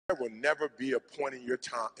There will never be a point in your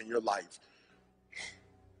time in your life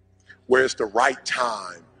where it's the right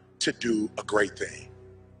time to do a great thing.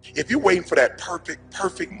 If you're waiting for that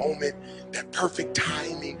perfect moment, that perfect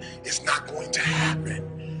timing, it's not going to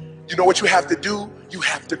happen. You know what you have to do? You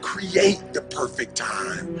have to create the perfect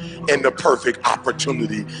time and the perfect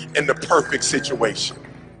opportunity and the perfect situation.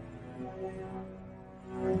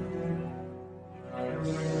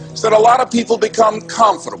 So that a lot of people become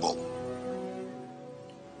comfortable.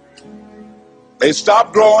 They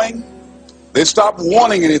stop growing. They stop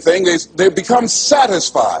wanting anything. They become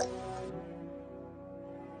satisfied.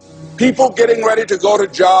 People getting ready to go to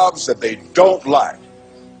jobs that they don't like.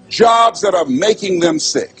 Jobs that are making them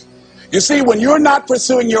sick. You see, when you're not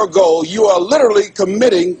pursuing your goal, you are literally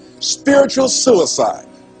committing spiritual suicide.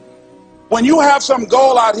 When you have some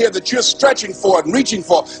goal out here that you're stretching for and reaching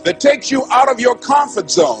for that takes you out of your comfort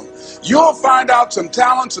zone, you'll find out some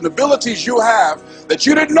talents and abilities you have that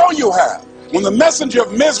you didn't know you have. When the messenger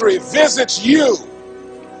of misery visits you,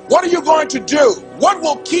 what are you going to do? What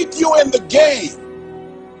will keep you in the game?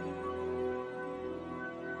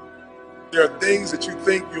 There are things that you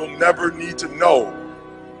think you'll never need to know,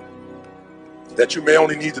 that you may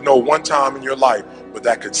only need to know one time in your life, but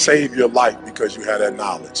that could save your life because you had that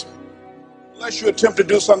knowledge. Unless you attempt to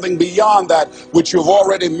do something beyond that which you've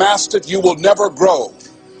already mastered, you will never grow.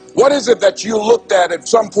 What is it that you looked at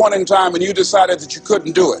some point in time and you decided that you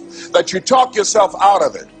couldn't do it? That you talked yourself out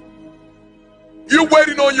of it? You're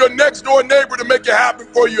waiting on your next door neighbor to make it happen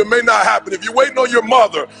for you. It may not happen. If you're waiting on your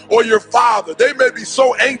mother or your father, they may be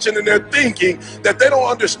so ancient in their thinking that they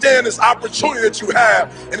don't understand this opportunity that you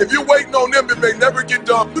have. And if you're waiting on them, it may never get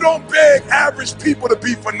done. You don't beg average people to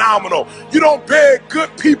be phenomenal. You don't beg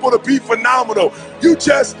good people to be phenomenal. You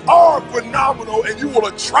just are phenomenal, and you will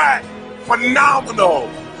attract phenomenal.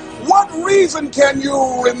 What reason can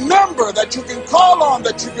you remember that you can call on,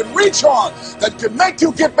 that you can reach on, that can make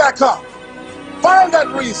you get back up? Find that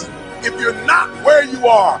reason. If you're not where you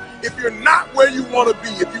are, if you're not where you want to be,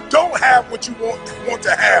 if you don't have what you want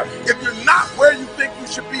to have, if you're not where you think you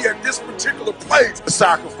should be at this particular place,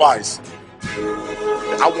 sacrifice.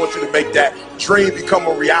 I want you to make that dream become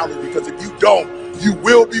a reality, because if you don't, you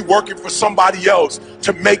will be working for somebody else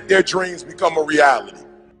to make their dreams become a reality.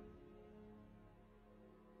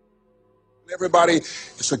 Everybody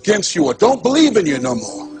is against you or don't believe in you no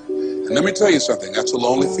more. And let me tell you something, that's a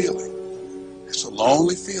lonely feeling. It's a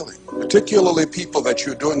lonely feeling, particularly people that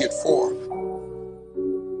you're doing it for.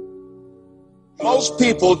 Most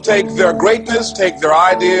people take their greatness, take their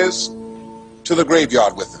ideas to the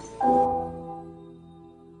graveyard with them.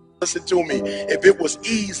 Listen to me, if it was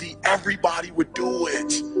easy, everybody would do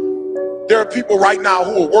it. There are people right now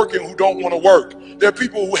who are working who don't want to work. There are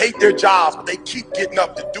people who hate their jobs, but they keep getting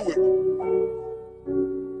up to do it.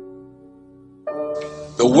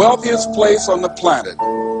 The wealthiest place on the planet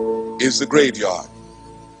is the graveyard.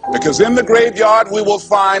 Because in the graveyard we will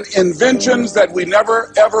find inventions that we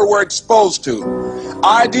never ever were exposed to.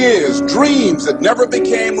 Ideas, dreams that never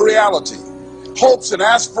became reality. Hopes and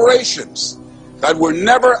aspirations that were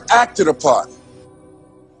never acted upon.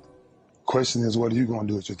 Question is, what are you going to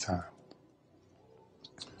do with your time?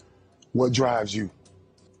 What drives you?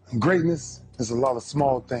 And greatness is a lot of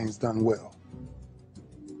small things done well.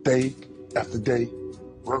 Day after day,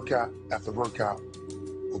 workout after workout,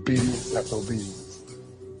 obedience after obedience,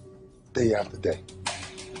 day after day.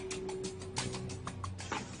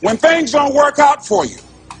 When things don't work out for you,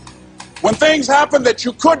 when things happen that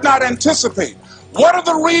you could not anticipate, what are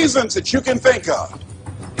the reasons that you can think of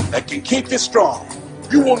that can keep you strong?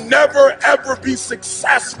 You will never ever be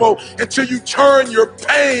successful until you turn your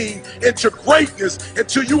pain into greatness,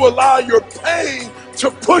 until you allow your pain to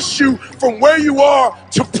push you from where you are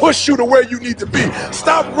to push you to where you need to be.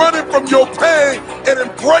 Stop running from your pain and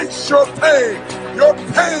embrace your pain. Your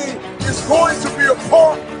pain is going to be a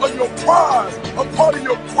part of your prize, a part of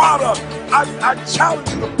your product. I challenge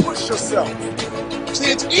you to push yourself.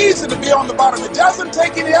 See, it's easy to be on the bottom. It doesn't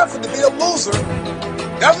take any effort to be a loser.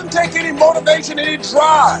 It doesn't take any motivation, any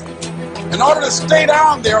drive in order to stay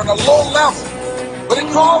down there on a low level. But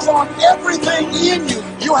it calls on everything in you.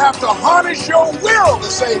 You have to harness your will to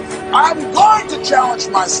say, I'm going to challenge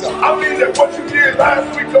myself. I mean that what you did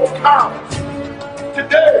last week don't count.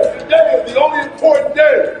 Today is the only important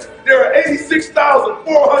day. There are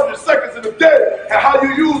 86,400 seconds in a day, and how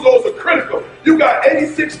you use those are critical. You got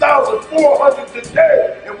 86,400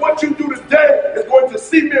 today, and what you do today is going to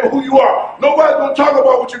seep in who you are. Nobody's going to talk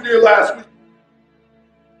about what you did last week.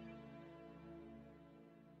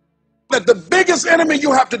 That the biggest enemy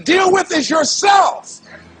you have to deal with is yourself.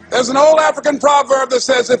 There's an old African proverb that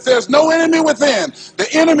says, if there's no enemy within, the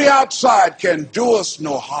enemy outside can do us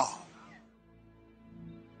no harm.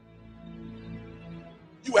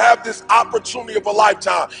 You have this opportunity of a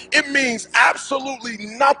lifetime. It means absolutely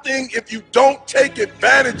nothing if you don't take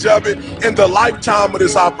advantage of it in the lifetime of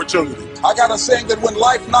this opportunity. I got a saying that when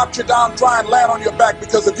life knocks you down, try and land on your back,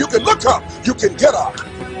 because if you can look up, you can get up.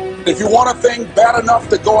 If you want a thing bad enough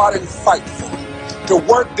to go out and fight for it, to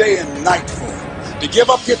work day and night for it, to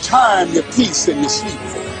give up your time, your peace, and your sleep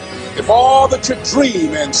for it, if all that you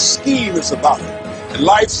dream and scheme is about it, and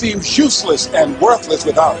life seems useless and worthless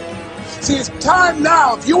without it. See, it's time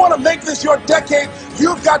now. If you want to make this your decade,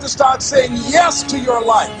 you've got to start saying yes to your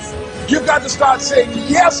life. You've got to start saying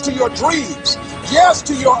yes to your dreams, yes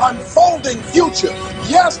to your unfolding future,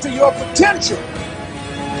 yes to your potential,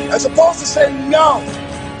 as opposed to saying no.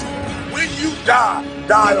 When you die,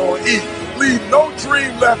 die on E. Leave no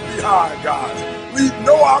dream left behind, guys. Leave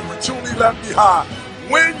no opportunity left behind.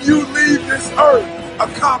 When you leave this earth,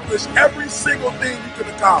 accomplish every single thing you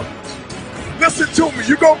can accomplish. Listen to me,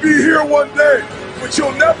 you're going to be here one day, but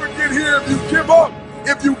you'll never get here if you give up,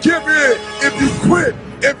 if you give in, if you quit.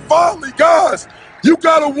 And finally, guys, you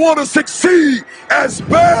got to want to succeed as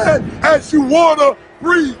bad as you want to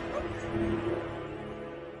breathe.